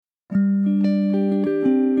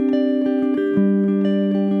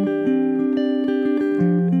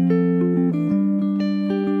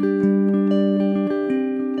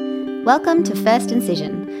Welcome to First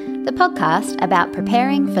Incision, the podcast about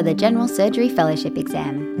preparing for the General Surgery Fellowship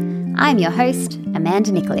exam. I'm your host,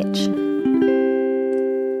 Amanda Nikolic.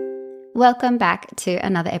 Welcome back to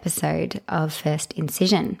another episode of First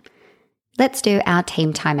Incision. Let's do our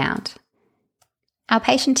team timeout. Our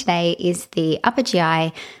patient today is the Upper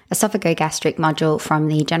GI Esophagogastric module from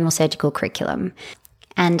the General Surgical curriculum.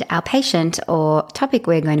 And our patient or topic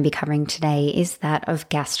we're going to be covering today is that of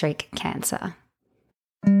gastric cancer.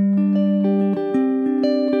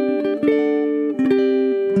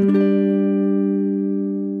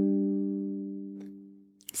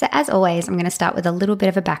 So as always, I'm going to start with a little bit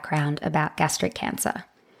of a background about gastric cancer.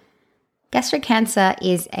 Gastric cancer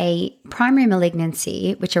is a primary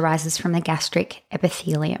malignancy which arises from the gastric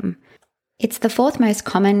epithelium. It's the fourth most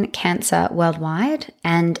common cancer worldwide,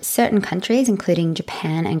 and certain countries, including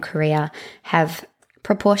Japan and Korea, have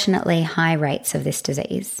proportionately high rates of this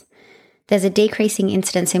disease. There's a decreasing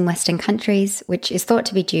incidence in Western countries, which is thought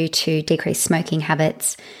to be due to decreased smoking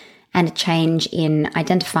habits and a change in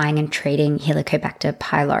identifying and treating Helicobacter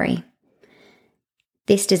pylori.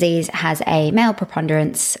 This disease has a male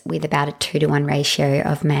preponderance with about a 2-to-1 ratio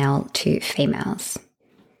of male to females.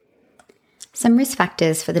 Some risk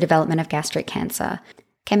factors for the development of gastric cancer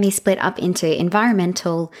can be split up into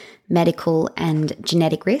environmental, medical, and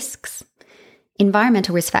genetic risks.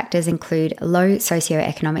 Environmental risk factors include low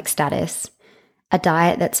socioeconomic status, a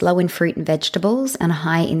diet that's low in fruit and vegetables and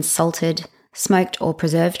high in salted, smoked or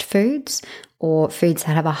preserved foods, or foods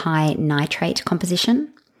that have a high nitrate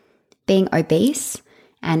composition, being obese,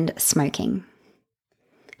 and smoking.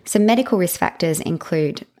 Some medical risk factors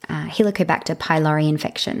include Helicobacter pylori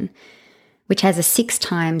infection, which has a 6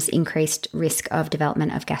 times increased risk of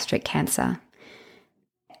development of gastric cancer.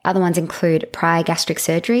 Other ones include prior gastric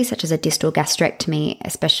surgery, such as a distal gastrectomy,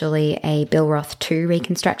 especially a Billroth 2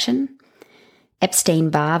 reconstruction,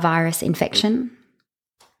 Epstein-Barr virus infection,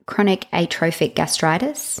 chronic atrophic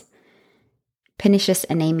gastritis, pernicious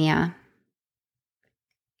anemia,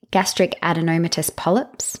 gastric adenomatous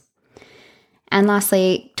polyps, and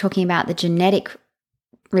lastly, talking about the genetic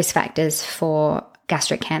risk factors for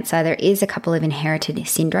gastric cancer, there is a couple of inherited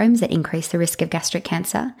syndromes that increase the risk of gastric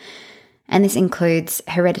cancer. And this includes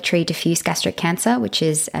hereditary diffuse gastric cancer, which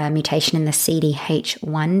is a mutation in the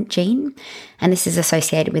CDH1 gene. And this is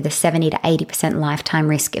associated with a 70 to 80% lifetime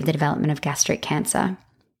risk of the development of gastric cancer.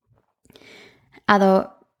 Other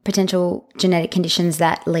potential genetic conditions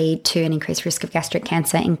that lead to an increased risk of gastric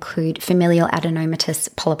cancer include familial adenomatous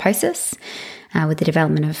polyposis, with the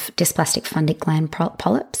development of dysplastic fundic gland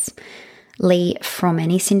polyps,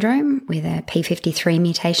 Lee-Fromeni syndrome with a P53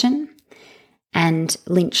 mutation, and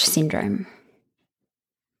Lynch syndrome.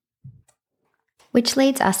 Which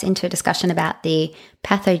leads us into a discussion about the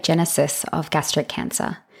pathogenesis of gastric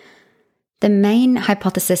cancer. The main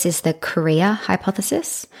hypothesis is the Correa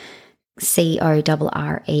hypothesis,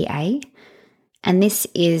 CORREA, and this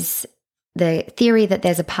is the theory that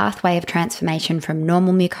there's a pathway of transformation from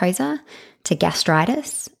normal mucosa to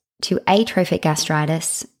gastritis, to atrophic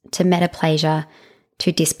gastritis, to metaplasia,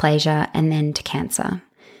 to dysplasia, and then to cancer.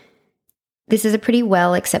 This is a pretty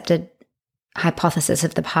well accepted hypothesis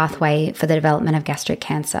of the pathway for the development of gastric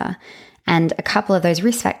cancer. And a couple of those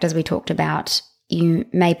risk factors we talked about, you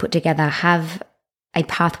may put together, have a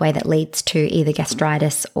pathway that leads to either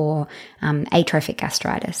gastritis or atrophic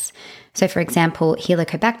gastritis. So for example,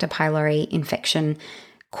 Helicobacter pylori infection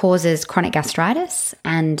causes chronic gastritis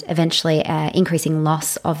and eventually increasing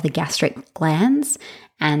loss of the gastric glands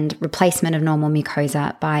and replacement of normal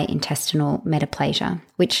mucosa by intestinal metaplasia,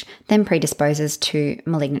 which then predisposes to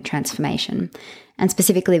malignant transformation. And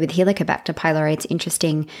specifically with Helicobacter pylori, it's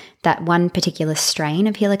interesting that one particular strain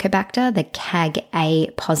of Helicobacter, the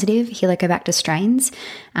CAG-A positive Helicobacter strains,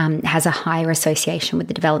 has a higher association with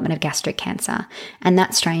the development of gastric cancer. And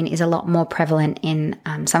that strain is a lot more prevalent in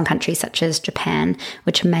some countries such as Japan,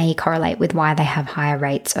 which may correlate with why they have higher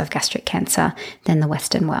rates of gastric cancer than the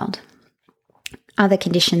Western world. Other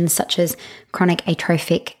conditions such as chronic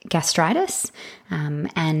atrophic gastritis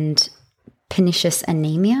and pernicious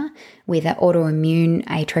anemia with an autoimmune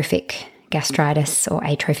atrophic gastritis or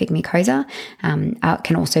atrophic mucosa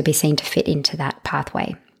can also be seen to fit into that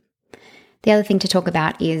pathway. The other thing to talk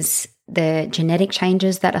about is the genetic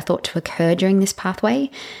changes that are thought to occur during this pathway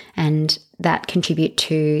and that contribute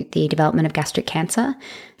to the development of gastric cancer.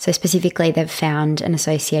 So specifically, they've found an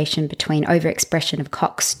association between overexpression of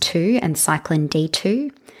COX-2 and cyclin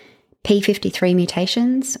D2, P53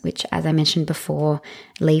 mutations, which, as I mentioned before,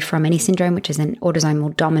 Lee-Fromeni syndrome, which is an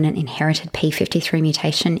autosomal dominant inherited P53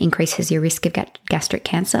 mutation, increases your risk of gastric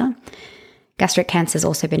cancer. Gastric cancer has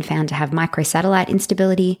also been found to have microsatellite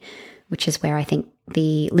instability, which is where I think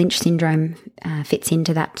the Lynch syndrome fits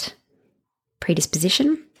into that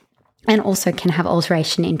predisposition, and also can have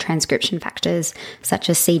alteration in transcription factors such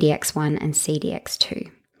as CDX1 and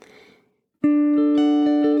CDX2.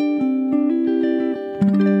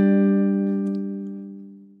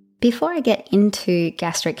 Before I get into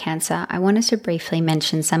gastric cancer, I wanted to briefly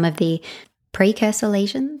mention some of the precursor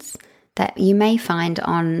lesions that you may find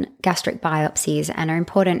on gastric biopsies and are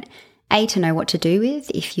important, A, to know what to do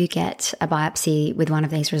with if you get a biopsy with one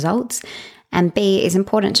of these results, and B, is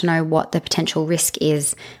important to know what the potential risk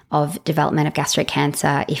is of development of gastric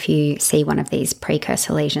cancer if you see one of these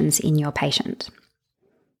precursor lesions in your patient.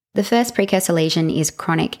 The first precursor lesion is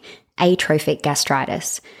chronic atrophic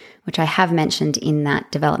gastritis, which I have mentioned in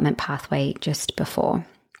that development pathway just before.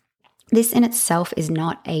 This in itself is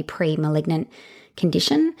not a pre-malignant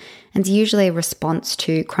condition and is usually a response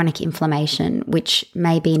to chronic inflammation, which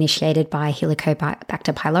may be initiated by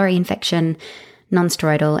Helicobacter pylori infection,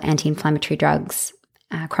 non-steroidal anti-inflammatory drugs,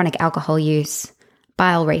 chronic alcohol use,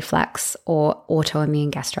 bile reflux, or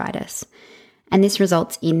autoimmune gastritis. And this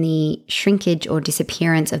results in the shrinkage or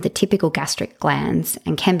disappearance of the typical gastric glands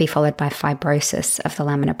and can be followed by fibrosis of the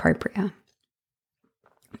lamina propria.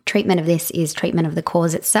 Treatment of this is treatment of the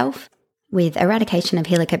cause itself, with eradication of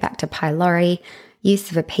Helicobacter pylori, use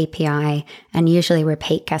of a PPI, and usually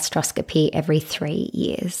repeat gastroscopy every 3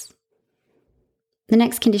 years. The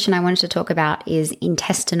next condition I wanted to talk about is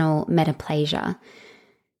intestinal metaplasia.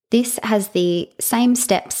 This has the same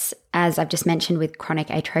steps as I've just mentioned with chronic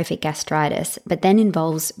atrophic gastritis, but then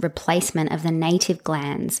involves replacement of the native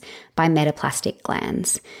glands by metaplastic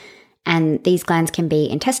glands. And these glands can be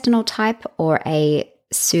intestinal type or a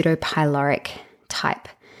pseudopyloric type.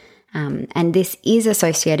 And this is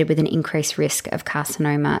associated with an increased risk of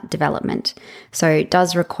carcinoma development. So it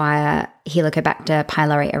does require Helicobacter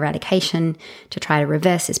pylori eradication to try to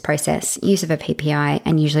reverse this process, use of a PPI,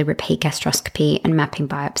 and usually repeat gastroscopy and mapping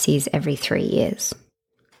biopsies every 3 years.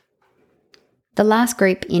 The last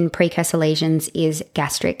group in precursor lesions is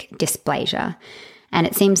gastric dysplasia. And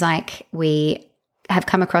it seems like we have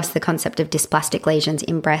come across the concept of dysplastic lesions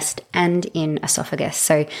in breast and in esophagus.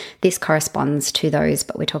 So this corresponds to those,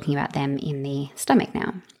 but we're talking about them in the stomach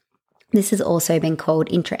now. This has also been called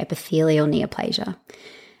intraepithelial neoplasia.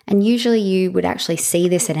 And usually you would actually see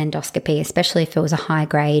this at endoscopy, especially if it was a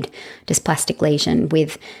high-grade dysplastic lesion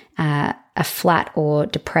with a flat or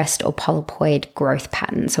depressed or polypoid growth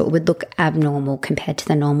pattern. So it would look abnormal compared to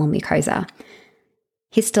the normal mucosa.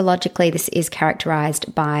 Histologically, this is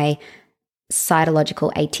characterized by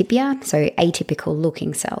cytological atypia, so atypical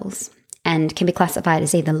looking cells, and can be classified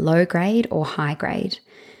as either low grade or high grade.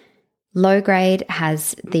 Low grade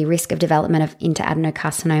has the risk of development of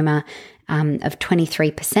adenocarcinoma of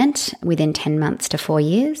 23% within 10 months to 4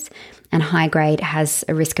 years, and high grade has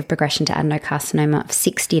a risk of progression to adenocarcinoma of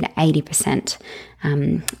 60 to 80%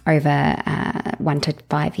 over 1 to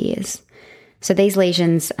 5 years. So these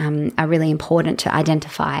lesions are really important to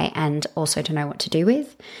identify and also to know what to do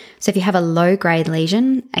with. So if you have a low-grade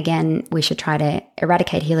lesion, again, we should try to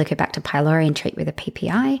eradicate Helicobacter pylori and treat with a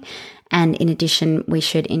PPI. And in addition, we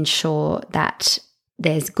should ensure that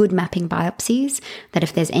there's good mapping biopsies, that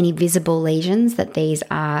if there's any visible lesions, that these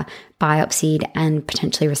are biopsied and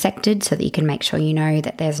potentially resected so that you can make sure you know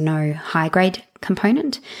that there's no high-grade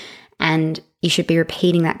component. And you should be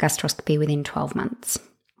repeating that gastroscopy within 12 months.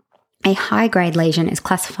 A high-grade lesion is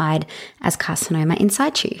classified as carcinoma in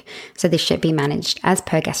situ, so this should be managed as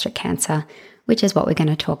per gastric cancer, which is what we're going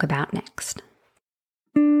to talk about next.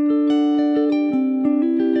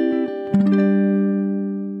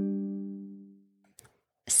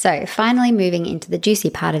 So finally moving into the juicy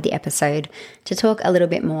part of the episode to talk a little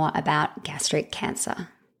bit more about gastric cancer.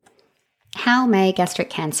 How may gastric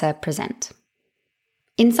cancer present?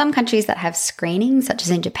 In some countries that have screening, such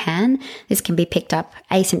as in Japan, this can be picked up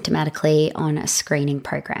asymptomatically on a screening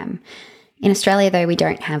program. In Australia, though, we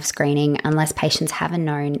don't have screening unless patients have a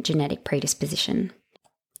known genetic predisposition.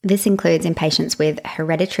 This includes in patients with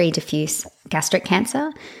hereditary diffuse gastric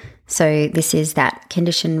cancer. So this is that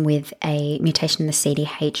condition with a mutation in the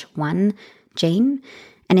CDH1 gene.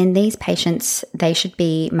 And in these patients, they should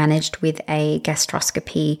be managed with a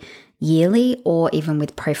gastroscopy yearly or even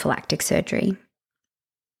with prophylactic surgery.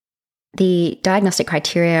 The diagnostic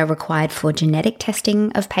criteria required for genetic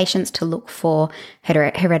testing of patients to look for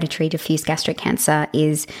hereditary diffuse gastric cancer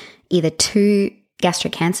is either 2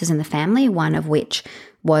 gastric cancers in the family, one of which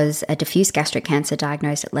was a diffuse gastric cancer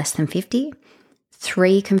diagnosed at less than 50,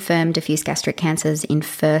 3 confirmed diffuse gastric cancers in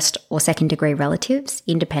first or second degree relatives,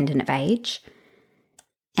 independent of age,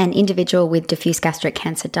 an individual with diffuse gastric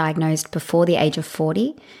cancer diagnosed before the age of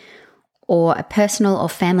 40, or a personal or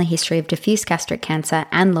family history of diffuse gastric cancer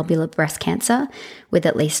and lobular breast cancer with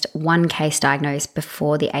at least one case diagnosed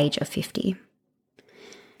before the age of 50.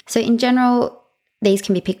 So in general, these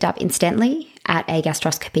can be picked up instantly at a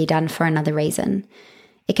gastroscopy done for another reason.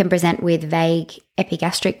 It can present with vague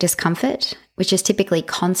epigastric discomfort, which is typically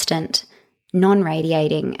constant,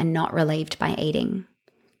 non-radiating and not relieved by eating.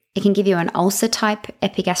 It can give you an ulcer-type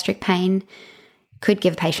epigastric pain, could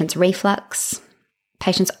give patients reflux.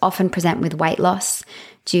 Patients often present with weight loss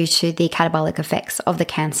due to the catabolic effects of the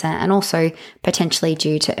cancer and also potentially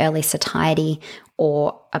due to early satiety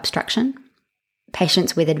or obstruction.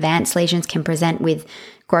 Patients with advanced lesions can present with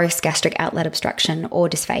gross gastric outlet obstruction or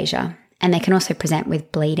dysphagia, and they can also present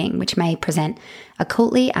with bleeding, which may present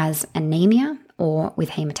occultly as anemia or with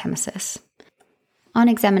hematemesis. On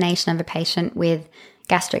examination of a patient with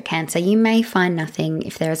gastric cancer, you may find nothing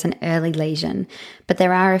if there is an early lesion, but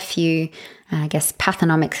there are a few,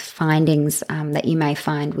 pathonomic findings that you may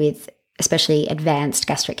find with especially advanced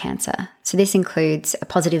gastric cancer. So this includes a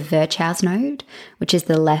positive Virchow's node, which is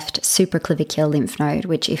the left supraclavicular lymph node,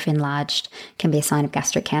 which if enlarged can be a sign of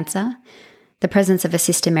gastric cancer. The presence of a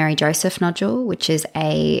Sister Mary Joseph nodule, which is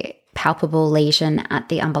a palpable lesion at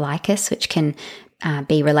the umbilicus, which can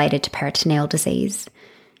be related to peritoneal disease.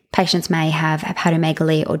 Patients may have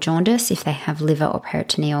hepatomegaly or jaundice if they have liver or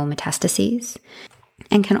peritoneal metastases,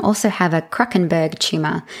 and can also have a Krukenberg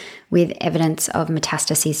tumour with evidence of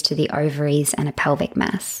metastases to the ovaries and a pelvic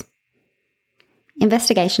mass.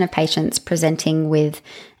 Investigation of patients presenting with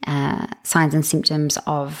signs and symptoms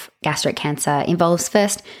of gastric cancer involves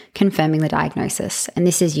first confirming the diagnosis, and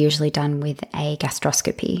this is usually done with a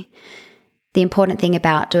gastroscopy. The important thing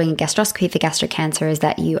about doing a gastroscopy for gastric cancer is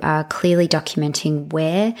that you are clearly documenting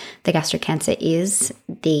where the gastric cancer is,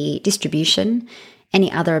 the distribution,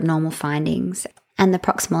 any other abnormal findings, and the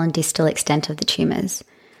proximal and distal extent of the tumours.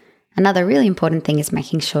 Another really important thing is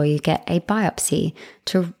making sure you get a biopsy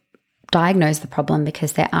to diagnose the problem,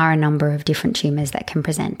 because there are a number of different tumours that can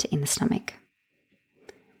present in the stomach.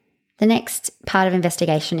 The next part of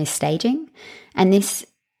investigation is staging, and this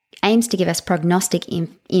aims to give us prognostic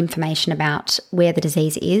information about where the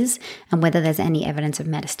disease is and whether there's any evidence of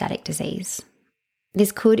metastatic disease.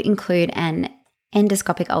 This could include an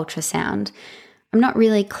endoscopic ultrasound. I'm not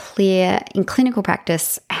really clear in clinical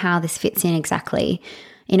practice how this fits in exactly.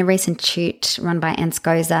 In a recent shoot run by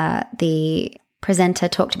Anscosa, the presenter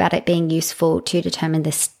talked about it being useful to determine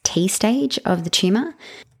the T stage of the tumour,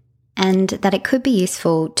 and that it could be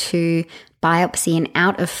useful to biopsy an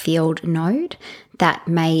out-of-field node that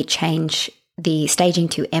may change the staging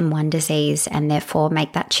to M1 disease and therefore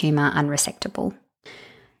make that tumour unresectable.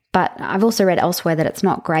 But I've also read elsewhere that it's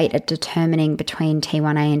not great at determining between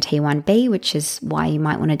T1A and T1B, which is why you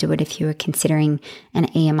might want to do it if you were considering an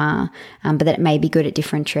EMR, but that it may be good at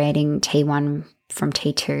differentiating T1 from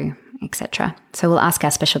T2, etc. So we'll ask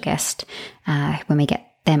our special guest when we get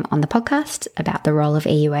them on the podcast about the role of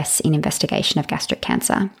EUS in investigation of gastric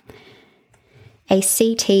cancer. A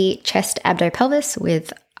CT chest abdo-pelvis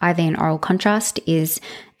with IV and oral contrast is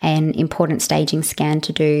an important staging scan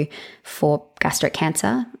to do for gastric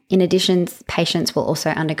cancer. In addition, patients will also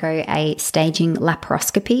undergo a staging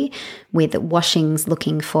laparoscopy with washings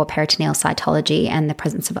looking for peritoneal cytology and the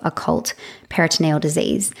presence of occult peritoneal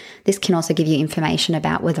disease. This can also give you information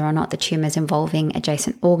about whether or not the tumour is involving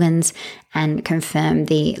adjacent organs and confirm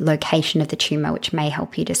the location of the tumour, which may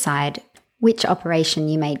help you decide which operation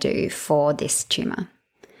you may do for this tumour.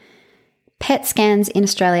 PET scans in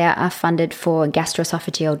Australia are funded for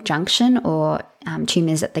gastroesophageal junction or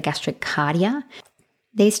tumours at the gastric cardia.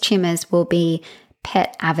 These tumours will be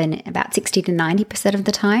PET avid about 60 to 90% of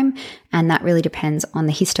the time, and that really depends on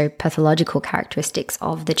the histopathological characteristics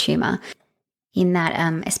of the tumour. In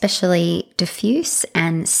that, especially diffuse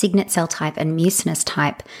and signet cell type and mucinous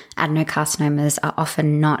type adenocarcinomas are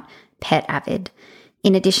often not PET avid.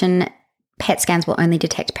 In addition, PET scans will only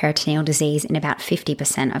detect peritoneal disease in about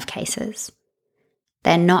 50% of cases.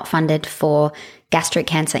 They're not funded for gastric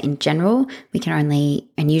cancer in general. We can only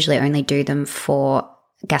and usually only do them for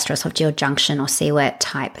gastroesophageal junction or CWET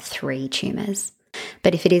type 3 tumours.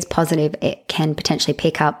 But if it is positive, it can potentially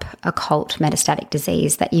pick up occult metastatic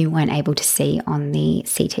disease that you weren't able to see on the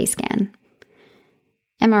CT scan.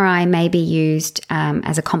 MRI may be used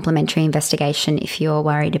as a complementary investigation if you're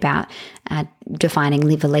worried about defining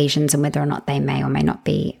liver lesions and whether or not they may or may not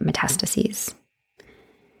be metastases.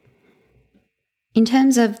 In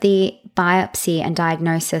terms of the biopsy and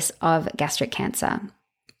diagnosis of gastric cancer,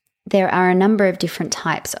 there are a number of different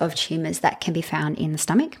types of tumours that can be found in the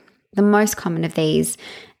stomach. The most common of these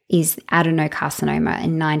is adenocarcinoma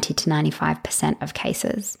in 90 to 95% of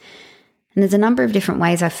cases. And there's a number of different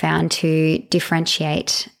ways I've found to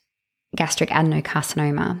differentiate gastric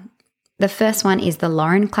adenocarcinoma. The first one is the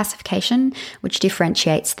Lauren classification, which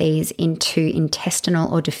differentiates these into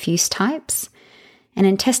intestinal or diffuse types. An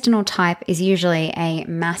intestinal type is usually a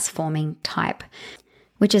mass-forming type,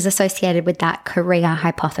 which is associated with that chorea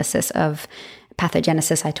hypothesis of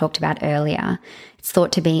pathogenesis I talked about earlier. It's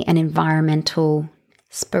thought to be an environmental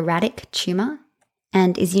sporadic tumour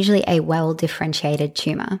and is usually a well-differentiated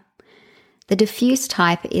tumour. The diffuse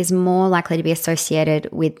type is more likely to be associated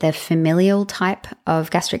with the familial type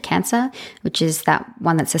of gastric cancer, which is that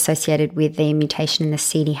one that's associated with the mutation in the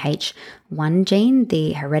CDH1 gene,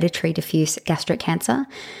 the hereditary diffuse gastric cancer.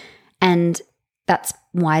 And that's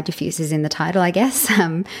why diffuse is in the title, I guess.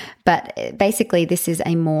 But basically, this is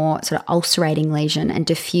a more sort of ulcerating lesion, and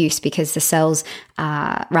diffuse because the cells,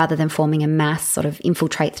 rather than forming a mass, sort of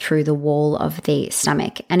infiltrate through the wall of the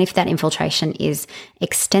stomach. And if that infiltration is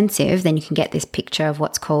extensive, then you can get this picture of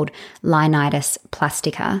what's called linitis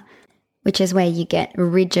plastica, which is where you get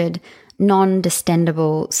rigid,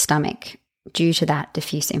 non-distendable stomach due to that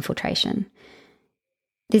diffuse infiltration.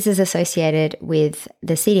 This is associated with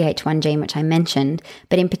the CDH1 gene, which I mentioned,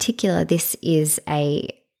 but in particular, this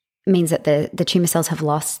means that the tumour cells have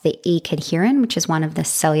lost the E-cadherin, which is one of the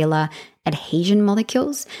cellular adhesion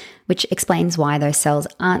molecules, which explains why those cells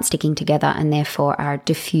aren't sticking together and therefore are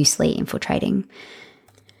diffusely infiltrating.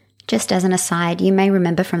 Just as an aside, you may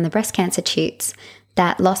remember from the breast cancer tutes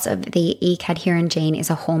that loss of the E-cadherin gene is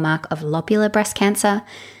a hallmark of lobular breast cancer,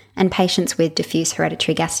 and patients with diffuse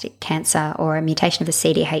hereditary gastric cancer or a mutation of the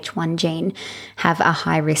CDH1 gene have a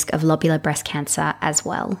high risk of lobular breast cancer as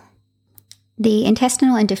well. The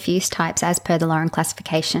intestinal and diffuse types, as per the Lauren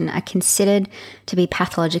classification, are considered to be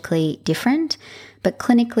pathologically different, but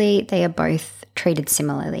clinically they are both treated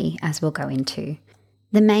similarly, as we'll go into.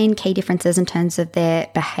 The main key differences in terms of their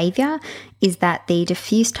behaviour is that the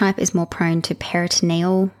diffuse type is more prone to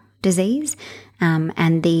peritoneal disease,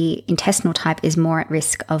 and the intestinal type is more at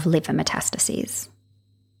risk of liver metastases.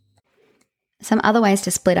 Some other ways to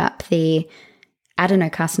split up the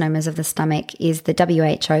adenocarcinomas of the stomach is the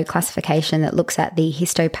WHO classification that looks at the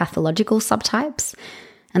histopathological subtypes.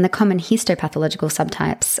 And the common histopathological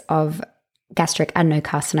subtypes of gastric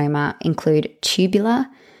adenocarcinoma include tubular,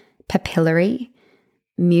 papillary,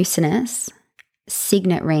 mucinous,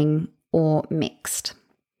 signet ring, or mixed.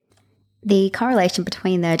 The correlation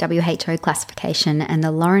between the WHO classification and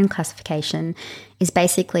the Lauren classification is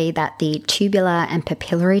basically that the tubular and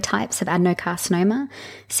papillary types of adenocarcinoma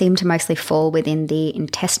seem to mostly fall within the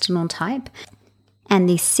intestinal type, and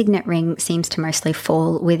the signet ring seems to mostly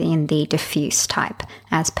fall within the diffuse type,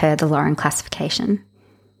 as per the Lauren classification.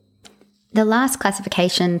 The last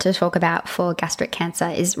classification to talk about for gastric cancer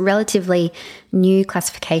is relatively new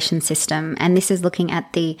classification system, and this is looking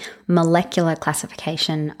at the molecular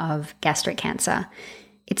classification of gastric cancer.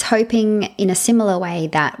 It's hoping in a similar way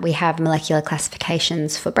that we have molecular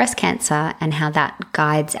classifications for breast cancer and how that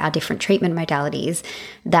guides our different treatment modalities,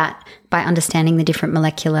 that by understanding the different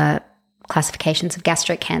molecular classifications of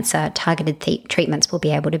gastric cancer, targeted treatments will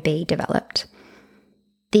be able to be developed.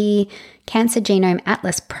 The Cancer Genome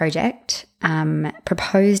Atlas project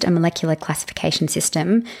proposed a molecular classification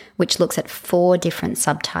system which looks at 4 different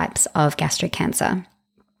subtypes of gastric cancer.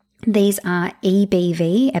 These are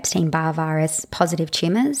EBV, Epstein-Barr virus positive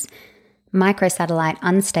tumours, microsatellite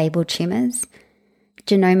unstable tumours,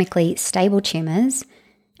 genomically stable tumours,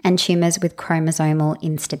 and tumours with chromosomal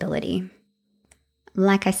instability.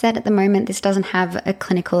 Like I said, at the moment, this doesn't have a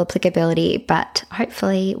clinical applicability, but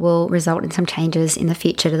hopefully will result in some changes in the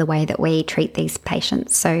future to the way that we treat these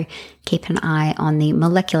patients. So keep an eye on the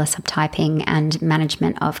molecular subtyping and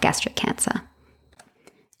management of gastric cancer.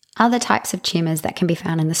 Other types of tumours that can be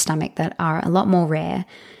found in the stomach that are a lot more rare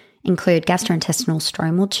include gastrointestinal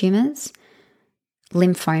stromal tumours,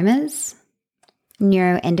 lymphomas,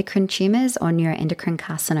 neuroendocrine tumours or neuroendocrine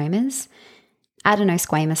carcinomas,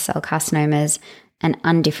 adenosquamous cell carcinomas, and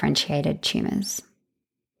undifferentiated tumours.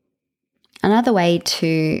 Another way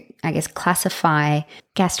to, classify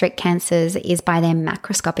gastric cancers is by their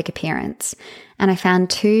macroscopic appearance. And I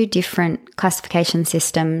found 2 different classification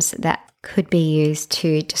systems that could be used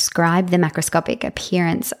to describe the macroscopic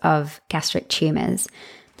appearance of gastric tumours.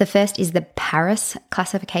 The first is the Paris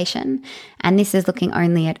classification, and this is looking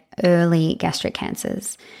only at early gastric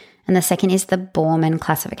cancers. And the second is the Borman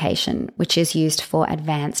classification, which is used for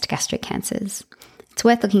advanced gastric cancers. It's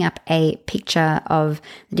worth looking up a picture of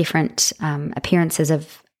the different appearances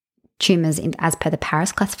of tumours as per the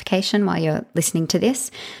Paris classification while you're listening to this.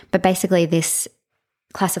 But basically this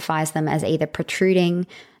classifies them as either protruding,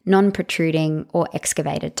 non-protruding, or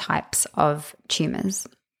excavated types of tumours.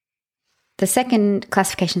 The second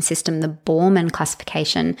classification system, the Borman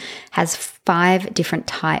classification, has 5 different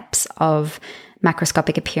types of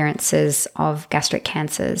macroscopic appearances of gastric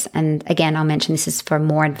cancers. And again, I'll mention this is for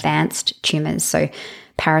more advanced tumours. So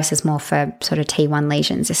Paris is more for sort of T1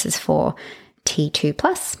 lesions. This is for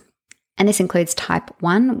T2+. And this includes type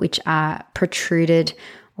 1, which are protruded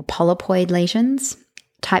or polypoid lesions.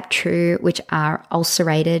 Type 2, which are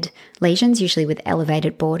ulcerated lesions, usually with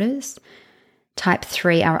elevated borders. Type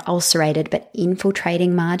 3 are ulcerated but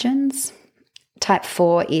infiltrating margins. Type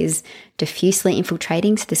 4 is diffusely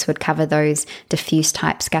infiltrating, so this would cover those diffuse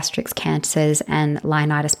types, gastric cancers and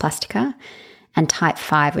Leonidas plastica. And type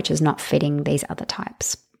 5, which is not fitting these other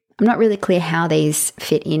types. I'm not really clear how these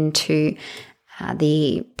fit into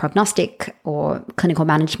the prognostic or clinical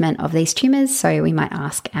management of these tumours, so we might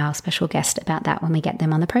ask our special guest about that when we get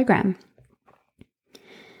them on the program.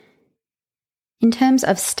 In terms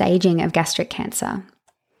of staging of gastric cancer,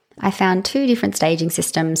 I found 2 different staging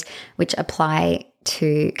systems which apply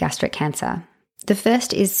to gastric cancer. The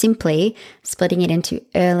first is simply splitting it into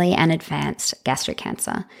early and advanced gastric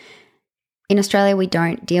cancer. In Australia, we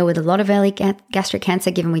don't deal with a lot of early gastric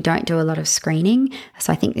cancer given we don't do a lot of screening.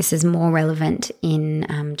 So I think this is more relevant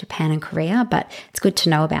in Japan and Korea, but it's good to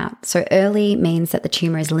know about. So early means that the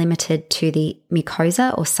tumour is limited to the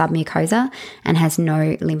mucosa or submucosa and has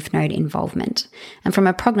no lymph node involvement. And from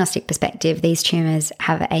a prognostic perspective, these tumours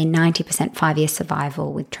have a 90% 5-year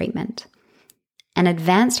survival with treatment. An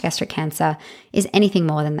advanced gastric cancer is anything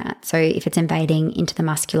more than that. So if it's invading into the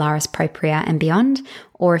muscularis propria and beyond,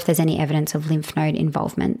 or if there's any evidence of lymph node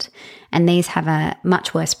involvement. And these have a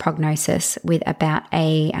much worse prognosis with about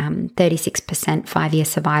a 36% 5-year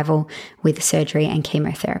survival with surgery and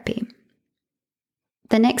chemotherapy.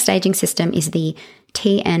 The next staging system is the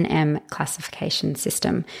TNM classification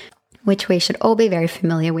system, which we should all be very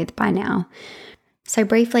familiar with by now. So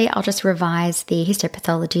briefly, I'll just revise the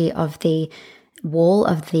histopathology of the wall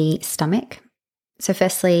of the stomach. So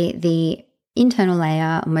firstly, the internal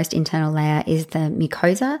layer, or most internal layer, is the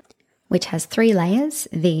mucosa, which has 3 layers: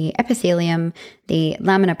 the epithelium, the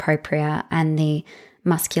lamina propria, and the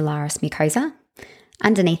muscularis mucosa.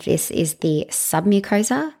 Underneath this is the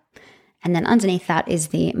submucosa, and then underneath that is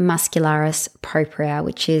the muscularis propria,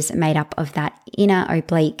 which is made up of that inner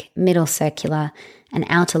oblique, middle circular, and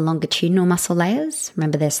outer longitudinal muscle layers.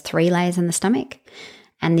 Remember, there's 3 layers in the stomach.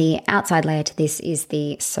 And the outside layer to this is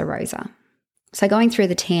the serosa. So going through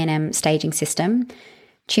the TNM staging system,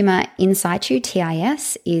 tumour in situ,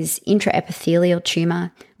 TIS, is intraepithelial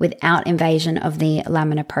tumour without invasion of the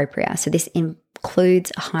lamina propria. So this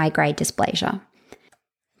includes high-grade dysplasia.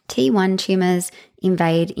 T1 tumours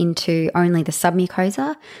invade into only the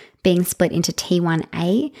submucosa, being split into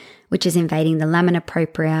T1A, which is invading the lamina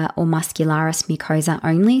propria or muscularis mucosa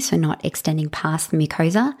only, so not extending past the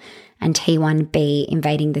mucosa, and T1B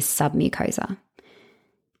invading the submucosa.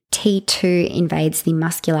 T2 invades the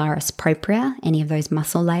muscularis propria, any of those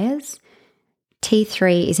muscle layers.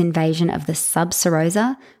 T3 is invasion of the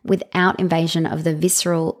subserosa without invasion of the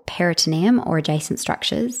visceral peritoneum or adjacent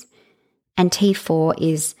structures. And T4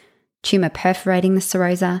 is tumour perforating the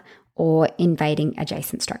serosa or invading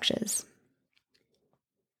adjacent structures.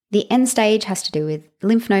 The end stage has to do with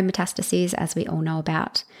lymph node metastases, as we all know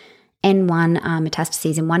about. N1 are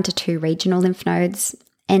metastases in 1 to 2 regional lymph nodes.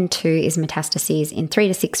 N2 is metastases in 3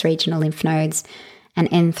 to 6 regional lymph nodes. And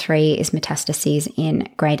N3 is metastases in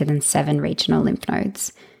greater than 7 regional lymph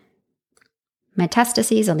nodes.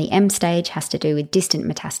 Metastases on the M stage has to do with distant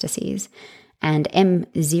metastases. And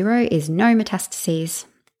M0 is no metastases.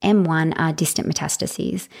 M1 are distant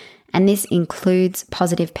metastases. And this includes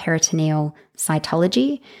positive peritoneal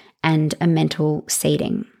cytology and a mental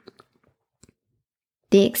seeding.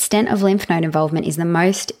 The extent of lymph node involvement is the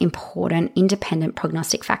most important independent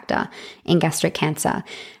prognostic factor in gastric cancer.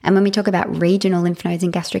 And when we talk about regional lymph nodes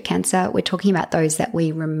in gastric cancer, we're talking about those that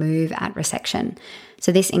we remove at resection.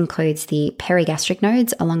 So this includes the perigastric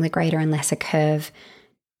nodes along the greater and lesser curve,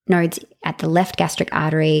 nodes at the left gastric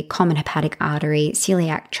artery, common hepatic artery,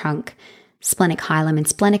 celiac trunk, splenic hilum and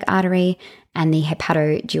splenic artery, and the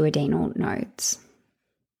hepatoduodenal nodes.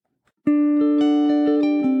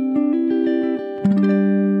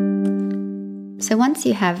 So once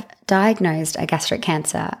you have diagnosed a gastric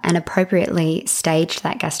cancer and appropriately staged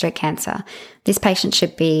that gastric cancer, this patient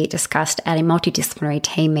should be discussed at a multidisciplinary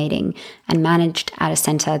team meeting and managed at a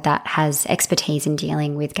centre that has expertise in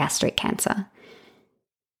dealing with gastric cancer.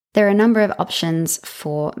 There are a number of options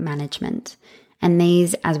for management, and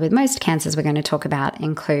these, as with most cancers we're going to talk about,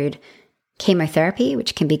 include chemotherapy,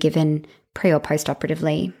 which can be given pre or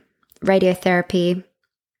post-operatively, radiotherapy,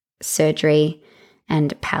 surgery,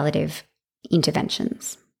 and palliative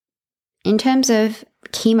interventions. In terms of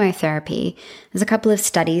chemotherapy, there's a couple of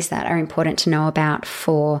studies that are important to know about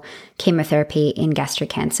for chemotherapy in gastric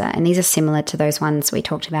cancer, and these are similar to those ones we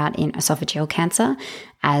talked about in esophageal cancer,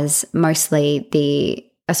 as mostly the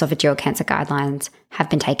esophageal cancer guidelines have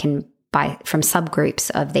been taken from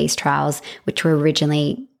subgroups of these trials, which were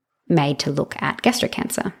originally made to look at gastric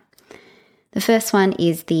cancer. The first one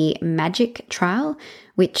is the MAGIC trial,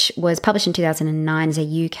 which was published in 2009 as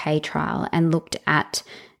a UK trial and looked at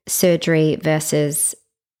surgery versus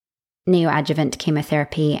neoadjuvant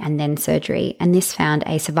chemotherapy and then surgery. And this found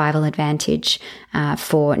a survival advantage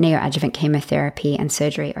for neoadjuvant chemotherapy and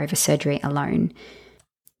surgery over surgery alone.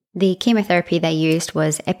 The chemotherapy they used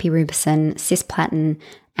was epirubicin, cisplatin,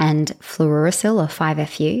 and fluorouracil, or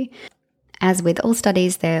 5-FU. As with all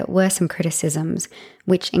studies, there were some criticisms,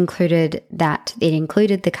 which included that it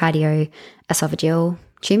included the cardioesophageal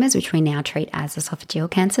tumours, which we now treat as esophageal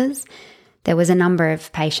cancers. There was a number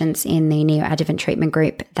of patients in the neoadjuvant treatment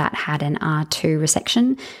group that had an R2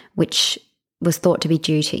 resection, which was thought to be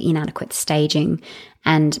due to inadequate staging,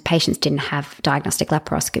 and patients didn't have diagnostic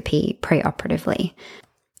laparoscopy preoperatively.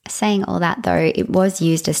 Saying all that though, it was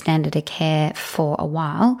used as standard of care for a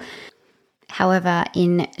while. However,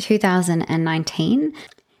 in 2019,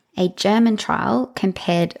 a German trial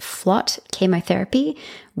compared FLOT chemotherapy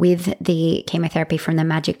with the chemotherapy from the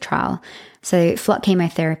MAGIC trial. So FLOT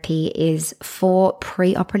chemotherapy is 4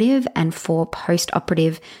 preoperative and 4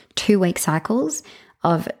 postoperative 2-week cycles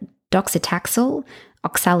of docetaxel,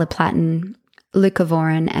 oxaliplatin,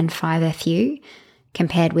 leucovorin, and 5-FU,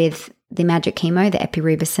 compared with the MAGIC chemo, the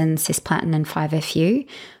epirubicin, cisplatin, and 5-FU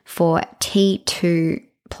for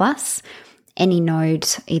T2+, any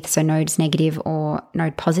nodes, either so nodes negative or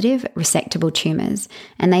node positive, resectable tumours.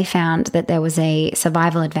 And they found that there was a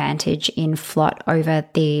survival advantage in FLOT over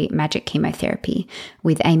the MAGIC chemotherapy,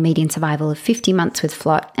 with a median survival of 50 months with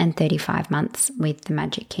FLOT and 35 months with the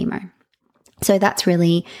MAGIC chemo. So that's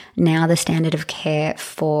really now the standard of care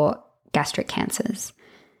for gastric cancers.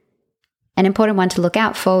 An important one to look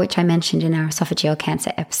out for, which I mentioned in our esophageal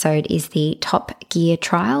cancer episode, is the Top Gear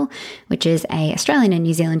trial, which is an Australian and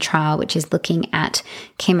New Zealand trial which is looking at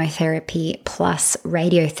chemotherapy plus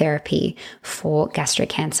radiotherapy for gastric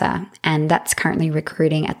cancer. And that's currently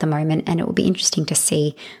recruiting at the moment, and it will be interesting to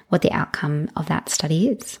see what the outcome of that study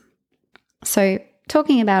is. So,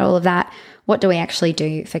 talking about all of that, what do we actually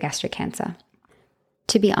do for gastric cancer?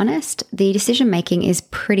 To be honest, the decision making is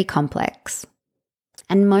pretty complex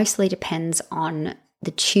and mostly depends on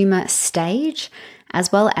the tumour stage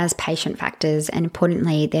as well as patient factors, and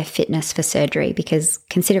importantly, their fitness for surgery, because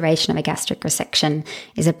consideration of a gastric resection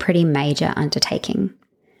is a pretty major undertaking.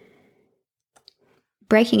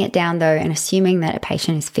 Breaking it down though, and assuming that a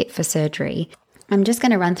patient is fit for surgery, I'm just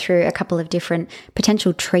going to run through a couple of different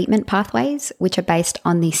potential treatment pathways which are based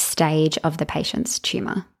on the stage of the patient's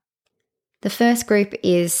tumour. The first group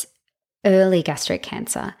is early gastric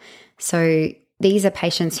cancer. So these are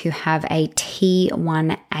patients who have a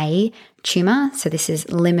T1A tumour, so this is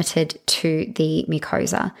limited to the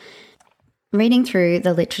mucosa. Reading through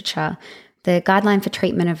the literature, the guideline for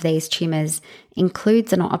treatment of these tumours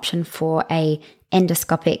includes an option for a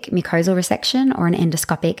endoscopic mucosal resection or an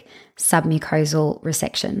endoscopic submucosal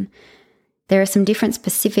resection. There are some different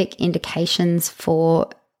specific indications for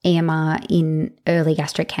EMR in early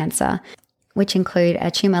gastric cancer, which include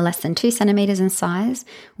a tumour less than 2 centimetres in size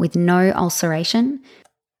with no ulceration,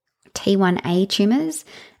 T1A tumours,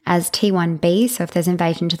 as T1B, so if there's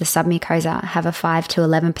invasion to the submucosa, have a 5 to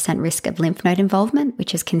 11% risk of lymph node involvement,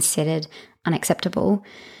 which is considered unacceptable,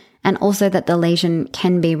 and also that the lesion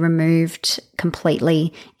can be removed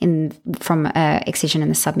completely from an excision in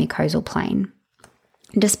the submucosal plane.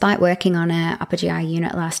 Despite working on an upper GI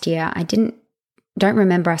unit last year, I don't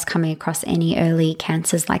remember us coming across any early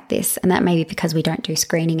cancers like this, and that may be because we don't do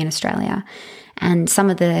screening in Australia. And some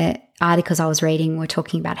of the articles I was reading were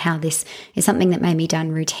talking about how this is something that may be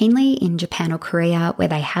done routinely in Japan or Korea, where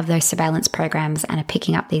they have those surveillance programs and are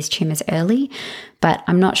picking up these tumours early. But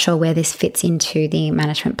I'm not sure where this fits into the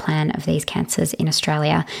management plan of these cancers in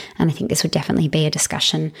Australia, and I think this would definitely be a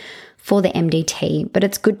discussion for the MDT. But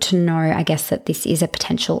it's good to know, I guess, that this is a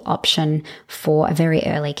potential option for a very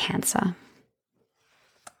early cancer.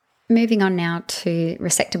 Moving on now to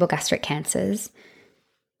resectable gastric cancers.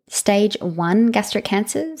 Stage 1 gastric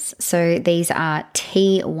cancers, so these are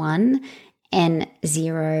T1,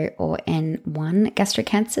 N0 or N1 gastric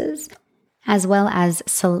cancers, as well as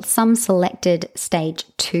some selected stage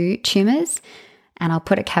 2 tumours. And I'll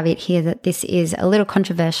put a caveat here that this is a little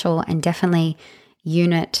controversial and definitely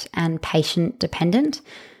unit and patient dependent,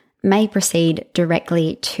 may proceed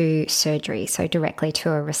directly to surgery, so directly to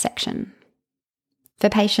a resection. For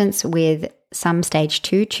patients with some stage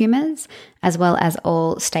 2 tumours, as well as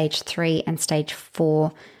all stage 3 and stage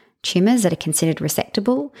 4 tumours that are considered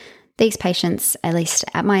resectable, these patients, at least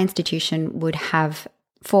at my institution, would have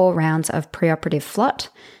 4 rounds of preoperative FLOT,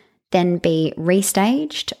 then be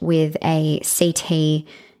restaged with a CT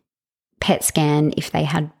PET scan if they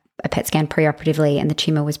had a PET scan preoperatively and the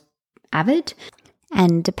tumour was avid.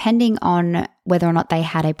 And depending on whether or not they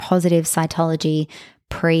had a positive cytology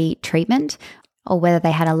pre-treatment or whether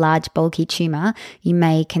they had a large bulky tumour, you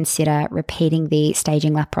may consider repeating the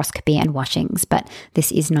staging laparoscopy and washings, but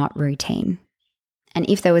this is not routine. And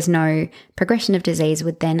if there was no progression of disease,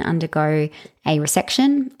 would then undergo a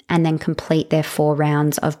resection and then complete their 4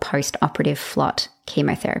 rounds of post-operative FLOT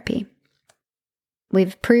chemotherapy.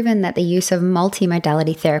 We've proven that the use of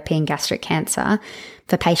multimodality therapy in gastric cancer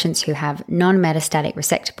for patients who have non-metastatic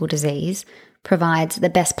resectable disease provides the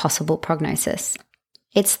best possible prognosis.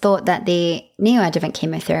 It's thought that the neoadjuvant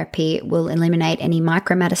chemotherapy will eliminate any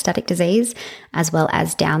micrometastatic disease as well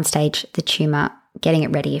as downstage the tumour, getting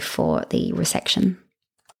it ready for the resection.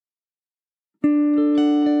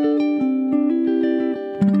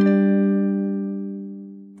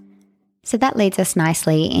 So that leads us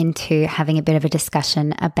nicely into having a bit of a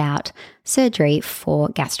discussion about surgery for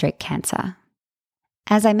gastric cancer.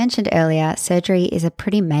 As I mentioned earlier, surgery is a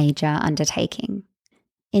pretty major undertaking.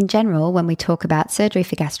 In general, when we talk about surgery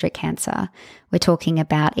for gastric cancer, we're talking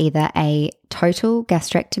about either a total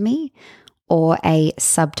gastrectomy or a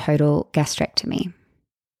subtotal gastrectomy.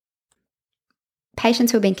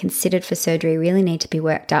 Patients who have been considered for surgery really need to be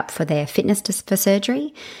worked up for their fitness for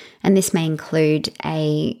surgery, and this may include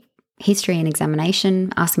a history and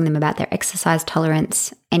examination, asking them about their exercise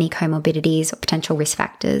tolerance, any comorbidities or potential risk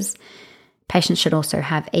factors. Patients should also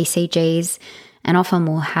have ECGs and often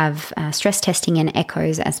will have stress testing and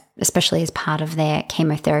echoes, especially as part of their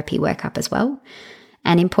chemotherapy workup as well.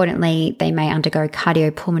 And importantly, they may undergo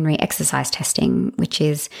cardiopulmonary exercise testing, which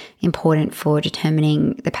is important for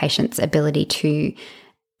determining the patient's ability to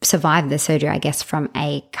survive the surgery, I guess, from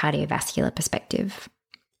a cardiovascular perspective.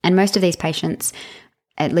 And most of these patients,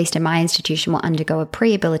 at least in my institution, will undergo a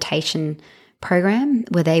prehabilitation program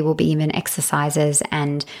where they will be given exercises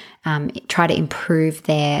and try to improve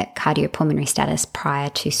their cardiopulmonary status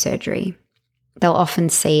prior to surgery. They'll often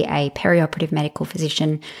see a perioperative medical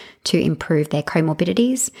physician to improve their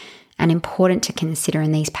comorbidities, and important to consider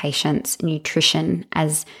in these patients nutrition,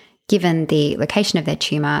 as given the location of their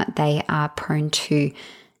tumour, they are prone to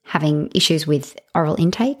having issues with oral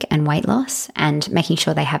intake and weight loss, and making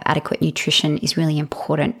sure they have adequate nutrition is really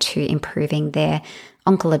important to improving their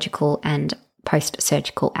oncological and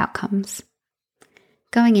post-surgical outcomes.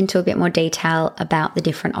 Going into a bit more detail about the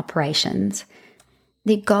different operations.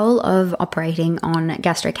 The goal of operating on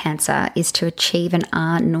gastric cancer is to achieve an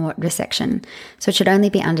R0 resection. So it should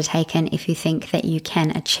only be undertaken if you think that you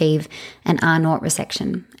can achieve an R0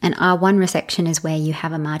 resection. An R1 resection is where you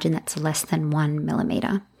have a margin that's less than 1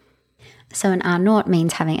 millimetre. So an R0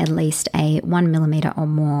 means having at least a 1 millimetre or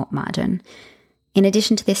more margin. In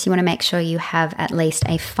addition to this, you want to make sure you have at least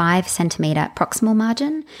a 5 centimetre proximal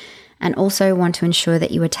margin, and also want to ensure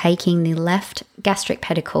that you are taking the left gastric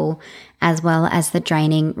pedicle as well as the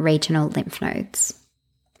draining regional lymph nodes.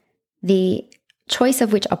 The choice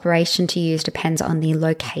of which operation to use depends on the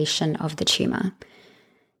location of the tumour.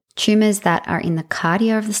 Tumours that are in the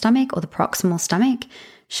cardia of the stomach or the proximal stomach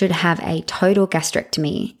should have a total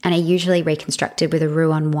gastrectomy and are usually reconstructed with a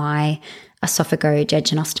Roux-en-Y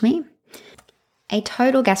esophagojejunostomy. A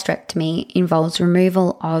total gastrectomy involves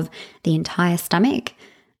removal of the entire stomach,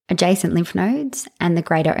 adjacent lymph nodes, and the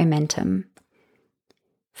greater omentum.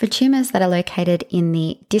 For tumours that are located in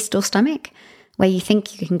the distal stomach, where you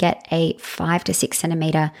think you can get a 5 to 6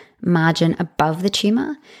 centimetre margin above the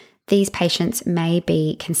tumour, these patients may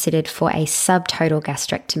be considered for a subtotal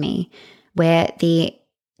gastrectomy, where the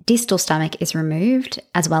distal stomach is removed,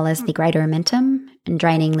 as well as the greater omentum and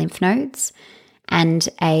draining lymph nodes, and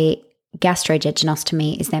a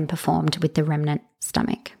gastrojejunostomy is then performed with the remnant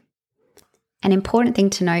stomach. An important thing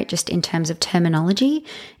to note, just in terms of terminology,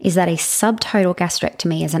 is that a subtotal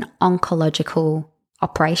gastrectomy is an oncological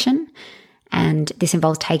operation, and this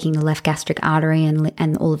involves taking the left gastric artery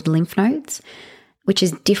and all of the lymph nodes, which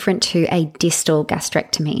is different to a distal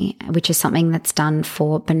gastrectomy, which is something that's done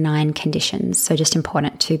for benign conditions. So just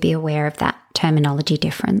important to be aware of that terminology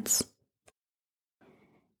difference.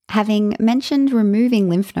 Having mentioned removing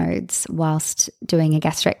lymph nodes whilst doing a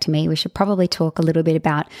gastrectomy, we should probably talk a little bit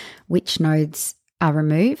about which nodes are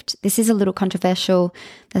removed. This is a little controversial.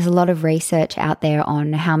 There's a lot of research out there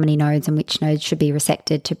on how many nodes and which nodes should be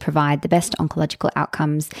resected to provide the best oncological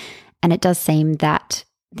outcomes. And it does seem that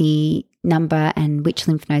the number and which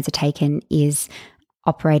lymph nodes are taken is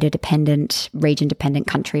operator dependent, region dependent,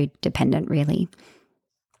 country dependent, really.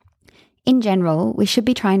 In general, we should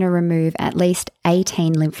be trying to remove at least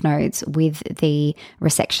 18 lymph nodes with the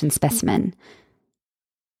resection specimen.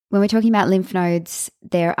 When we're talking about lymph nodes,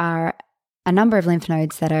 there are a number of lymph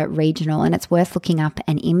nodes that are regional, and it's worth looking up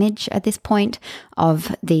an image at this point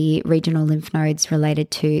of the regional lymph nodes related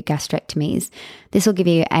to gastrectomies. This will give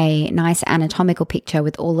you a nice anatomical picture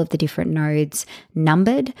with all of the different nodes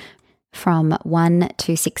numbered from 1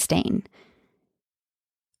 to 16.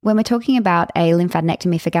 When we're talking about a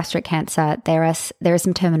lymphadenectomy for gastric cancer, there is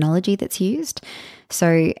some terminology that's used.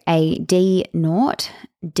 So a D0,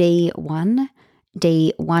 D1,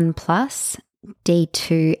 D1 plus,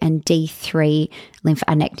 D2 and D3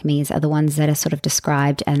 lymphadenectomies are the ones that are sort of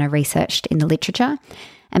described and are researched in the literature.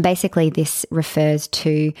 And basically this refers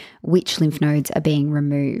to which lymph nodes are being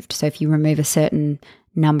removed. So if you remove a certain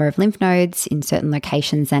number of lymph nodes in certain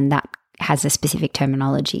locations, then that has a specific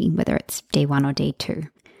terminology, whether it's D1 or D2.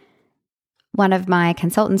 One of my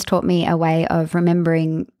consultants taught me a way of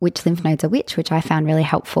remembering which lymph nodes are which I found really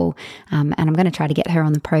helpful. And I'm going to try to get her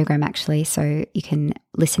on the program actually, so you can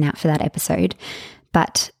listen out for that episode.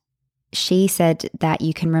 But she said that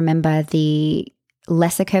you can remember the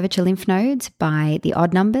lesser curvature lymph nodes by the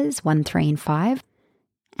odd numbers, 1, 3, and 5,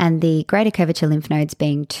 and the greater curvature lymph nodes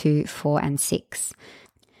being 2, 4, and 6.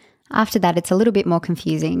 After that, it's a little bit more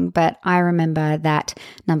confusing, but I remember that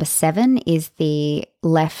number 7 is the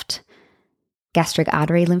left gastric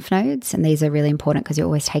artery lymph nodes, and these are really important because you're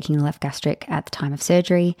always taking the left gastric at the time of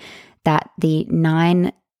surgery. That the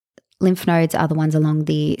 9 lymph nodes are the ones along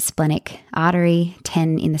the splenic artery,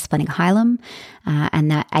 10 in the splenic hilum, and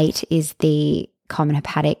that 8 is the common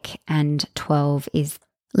hepatic, and 12 is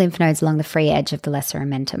lymph nodes along the free edge of the lesser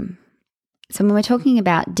omentum. So when we're talking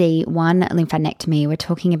about D1 lymphadenectomy, we're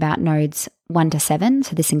talking about nodes 1 to 7.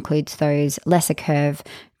 So this includes those lesser curve,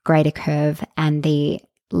 greater curve, and the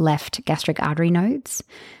left gastric artery nodes.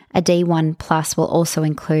 A D1 plus will also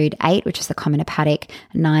include 8, which is the common hepatic,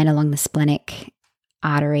 9 along the splenic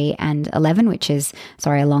artery, and 11, which is,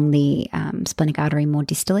 along the splenic artery more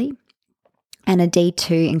distally. And a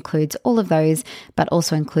D2 includes all of those, but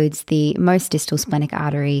also includes the most distal splenic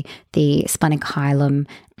artery, the splenic hilum,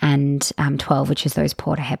 and 12, which is those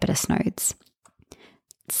porta hepatis nodes.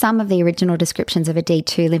 Some of the original descriptions of a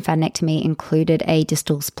D2 lymphadenectomy included a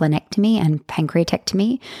distal splenectomy and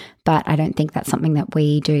pancreatectomy, but I don't think that's something that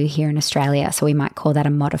we do here in Australia, so we might call that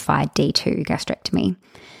a modified D2 gastrectomy.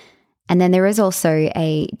 And then there is also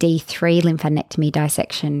a D3 lymphadenectomy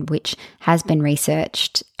dissection, which has been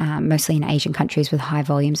researched mostly in Asian countries with high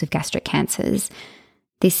volumes of gastric cancers.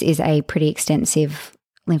 This is a pretty extensive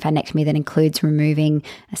lymphadenectomy that includes removing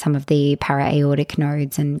some of the para-aortic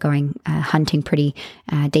nodes and going hunting pretty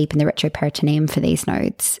deep in the retroperitoneum for these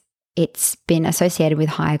nodes. It's been associated with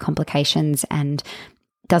higher complications and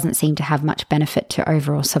doesn't seem to have much benefit to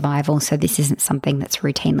overall survival, so this isn't something that's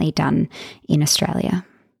routinely done in Australia.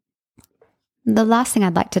 The last thing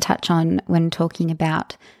I'd like to touch on when talking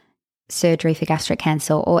about surgery for gastric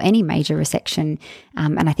cancer or any major resection,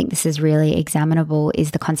 and I think this is really examinable,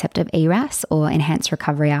 is the concept of ERAS, or enhanced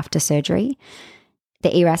recovery after surgery.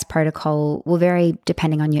 The ERAS protocol will vary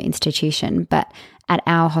depending on your institution, but at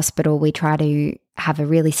our hospital we try to have a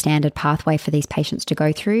really standard pathway for these patients to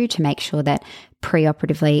go through to make sure that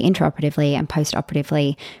preoperatively, intraoperatively, and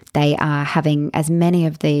postoperatively they are having as many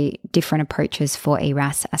of the different approaches for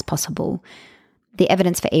ERAS as possible. The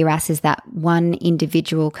evidence for ERAS is that one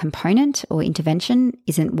individual component or intervention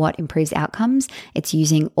isn't what improves outcomes. It's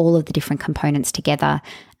using all of the different components together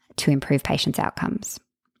to improve patients' outcomes.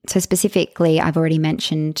 So specifically, I've already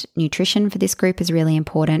mentioned nutrition for this group is really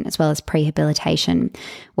important, as well as prehabilitation.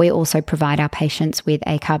 We also provide our patients with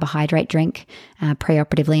a carbohydrate drink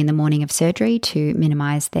preoperatively in the morning of surgery to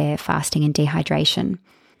minimize their fasting and dehydration.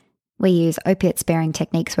 We use opiate-sparing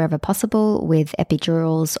techniques wherever possible with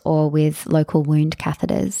epidurals or with local wound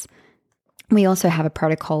catheters. We also have a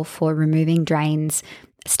protocol for removing drains,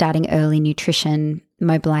 starting early nutrition,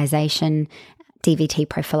 mobilization, DVT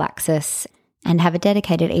prophylaxis, and have a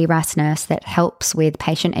dedicated ERAS nurse that helps with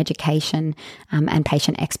patient education and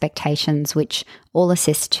patient expectations, which all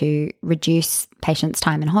assist to reduce patients'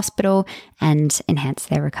 time in hospital and enhance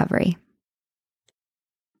their recovery.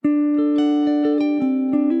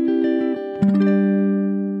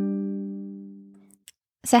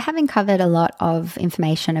 So having covered a lot of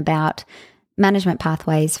information about management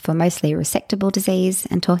pathways for mostly resectable disease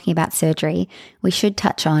and talking about surgery, we should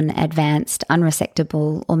touch on advanced,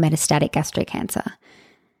 unresectable or metastatic gastric cancer.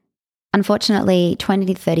 Unfortunately, 20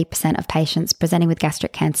 to 30% of patients presenting with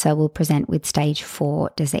gastric cancer will present with stage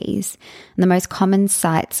 4 disease. And the most common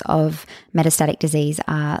sites of metastatic disease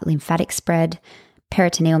are lymphatic spread,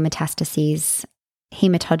 peritoneal metastases,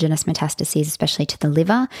 hematogenous metastases, especially to the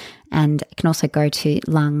liver, and it can also go to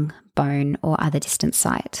lung, bone, or other distant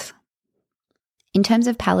sites. In terms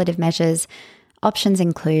of palliative measures, options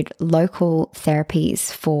include local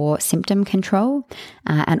therapies for symptom control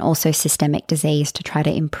and also systemic disease to try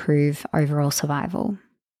to improve overall survival.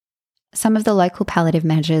 Some of the local palliative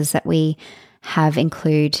measures that we have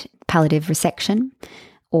include palliative resection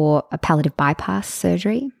or a palliative bypass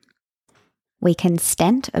surgery. We can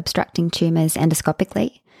stent obstructing tumours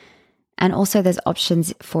endoscopically. And also there's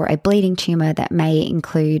options for a bleeding tumour that may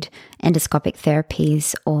include endoscopic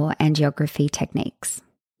therapies or angiography techniques.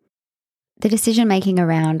 The decision-making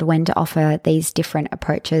around when to offer these different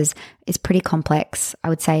approaches is pretty complex. I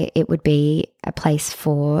would say it would be a place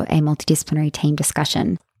for a multidisciplinary team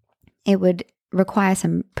discussion. It would require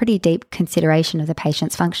some pretty deep consideration of the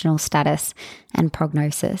patient's functional status and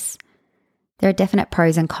prognosis. There are definite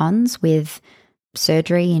pros and cons with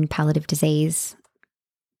surgery in palliative disease.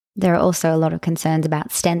 There are also a lot of concerns about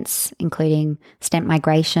stents, including stent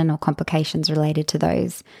migration or complications related to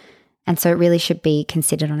those. And so it really should be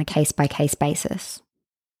considered on a case-by-case basis.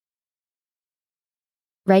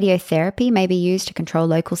 Radiotherapy may be used to control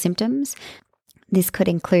local symptoms. This could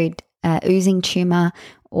include oozing tumour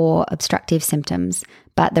or obstructive symptoms,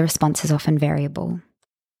 but the response is often variable.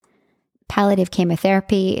 Palliative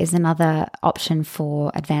chemotherapy is another option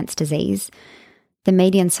for advanced disease. The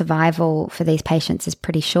median survival for these patients is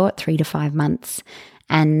pretty short, 3 to 5 months,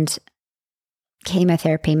 and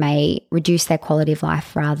chemotherapy may reduce their quality of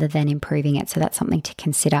life rather than improving it, so that's something to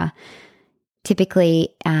consider.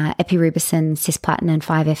 Typically, epirubicin, cisplatin and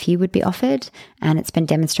 5-FU would be offered, and it's been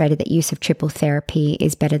demonstrated that use of triple therapy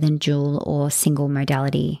is better than dual or single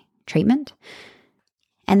modality treatment.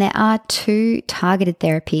 And there are 2 targeted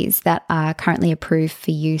therapies that are currently approved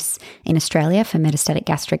for use in Australia for metastatic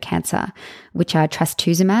gastric cancer, which are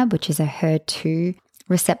trastuzumab, which is a HER2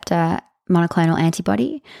 receptor monoclonal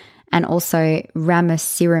antibody, and also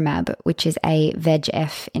ramucirumab, which is a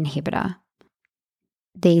VEGF inhibitor.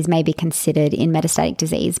 These may be considered in metastatic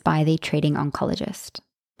disease by the treating oncologist.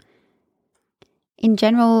 In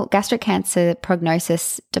general, gastric cancer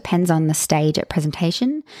prognosis depends on the stage at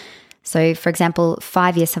presentation. So, for example,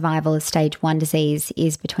 5-year survival of stage 1 disease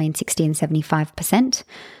is between 60 and 75%,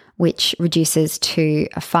 which reduces to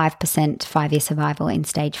a 5% 5-year survival in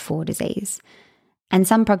stage 4 disease. And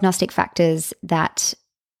some prognostic factors that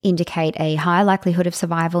indicate a higher likelihood of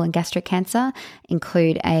survival in gastric cancer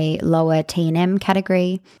include a lower T&M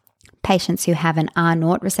category, patients who have an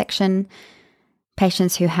R0 resection,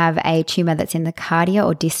 patients who have a tumour that's in the cardia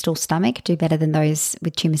or distal stomach do better than those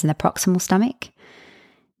with tumours in the proximal stomach.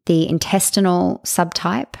 The intestinal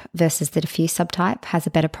subtype versus the diffuse subtype has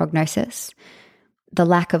a better prognosis. The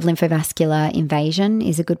lack of lymphovascular invasion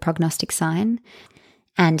is a good prognostic sign.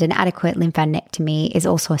 And an adequate lymphadenectomy is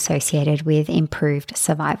also associated with improved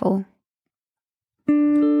survival.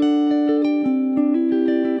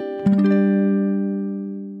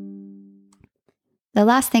 The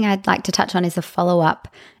last thing I'd like to touch on is the follow-up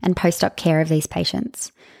and post-op care of these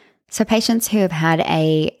patients. So patients who have had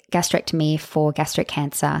a gastrectomy for gastric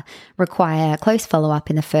cancer require close follow-up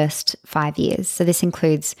in the first 5 years. So this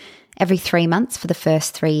includes every 3 months for the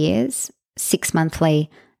first 3 years, 6 monthly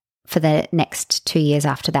for the next 2 years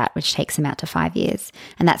after that, which takes them out to 5 years.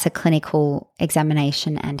 And that's a clinical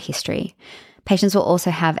examination and history. Patients will also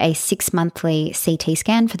have a 6-monthly CT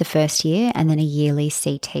scan for the first year and then a yearly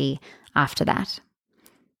CT after that.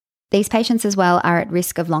 These patients as well are at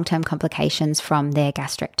risk of long-term complications from their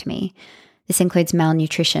gastrectomy. This includes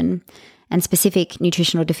malnutrition, and specific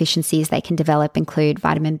nutritional deficiencies they can develop include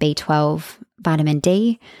vitamin B12, vitamin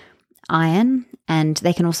D, iron, and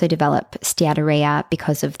they can also develop steatorrhea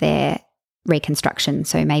because of their reconstruction.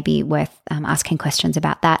 So maybe worth asking questions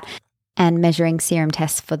about that and measuring serum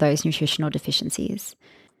tests for those nutritional deficiencies.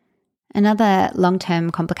 Another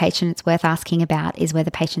long-term complication it's worth asking about is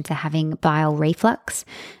whether patients are having bile reflux,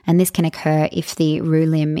 and this can occur if the roux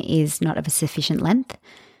limb is not of a sufficient length.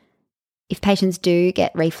 If patients do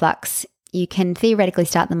get reflux, you can theoretically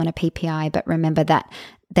start them on a PPI, but remember that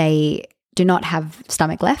they do not have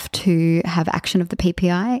stomach left to have action of the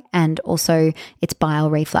PPI, and also it's bile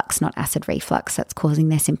reflux, not acid reflux, that's causing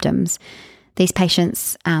their symptoms. These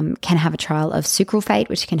patients can have a trial of sucralfate,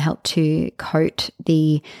 which can help to coat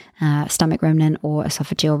the stomach remnant or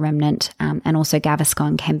esophageal remnant, and also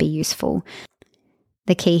Gaviscon can be useful.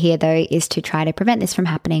 The key here, though, is to try to prevent this from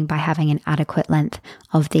happening by having an adequate length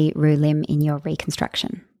of the roux limb in your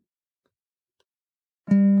reconstruction.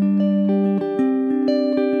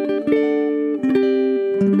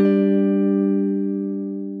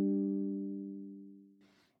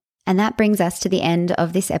 And that brings us to the end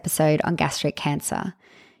of this episode on gastric cancer.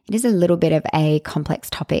 It is a little bit of a complex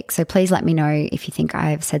topic, so please let me know if you think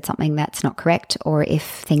I've said something that's not correct or if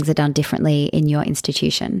things are done differently in your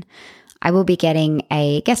institution. I will be getting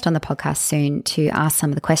a guest on the podcast soon to ask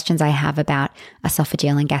some of the questions I have about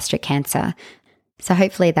esophageal and gastric cancer. So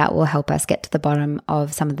hopefully that will help us get to the bottom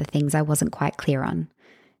of some of the things I wasn't quite clear on.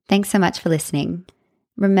 Thanks so much for listening.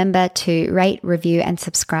 Remember to rate, review, and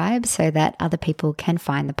subscribe so that other people can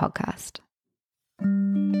find the podcast.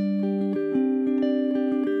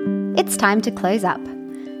 It's time to close up.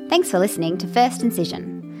 Thanks for listening to First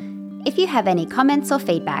Incision. If you have any comments or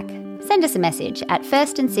feedback, send us a message at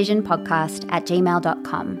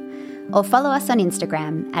firstincisionpodcast@gmail.com or follow us on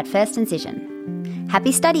Instagram @firstincision.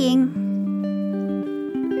 Happy studying!